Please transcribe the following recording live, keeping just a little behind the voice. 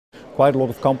quite a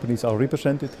lot of companies are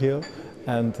represented here,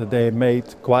 and they made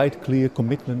quite clear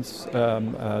commitments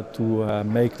to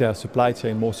make their supply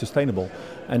chain more sustainable.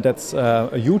 And that's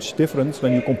a huge difference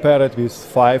when you compare it with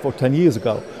 5 or 10 years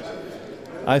ago.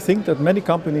 I think that many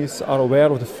companies are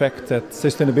aware of the fact that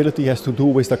sustainability has to do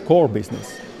with their core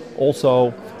business,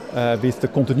 also with the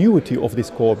continuity of this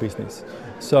core business.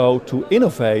 So to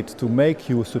innovate, to make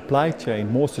your supply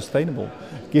chain more sustainable,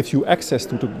 gives you access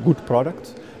to the good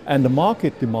product, and the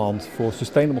market demand for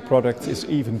sustainable products is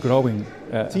even growing.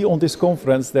 See on this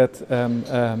conference that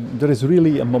there is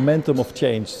really a momentum of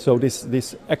change. So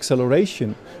this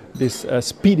acceleration, this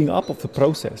speeding up of the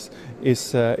process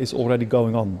is already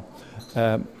going on.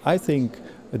 I think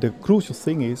the crucial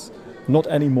thing is not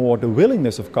anymore the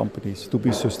willingness of companies to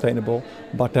be sustainable,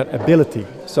 but their ability.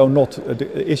 So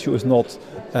the issue is not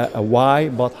a why,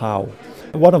 but how.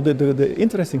 One of the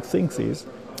interesting things is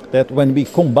that when we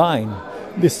combine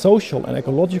the social and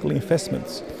ecological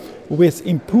investments with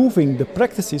improving the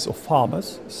practices of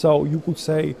farmers, so you could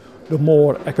say the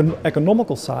more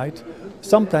economical side,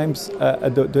 sometimes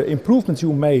the improvements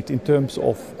you made in terms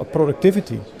of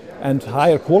productivity and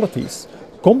higher qualities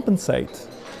compensate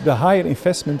the higher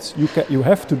investments you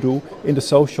have to do in the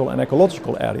social and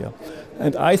ecological area.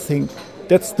 And I think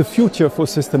that's the future for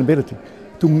sustainability,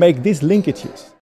 to make these linkages.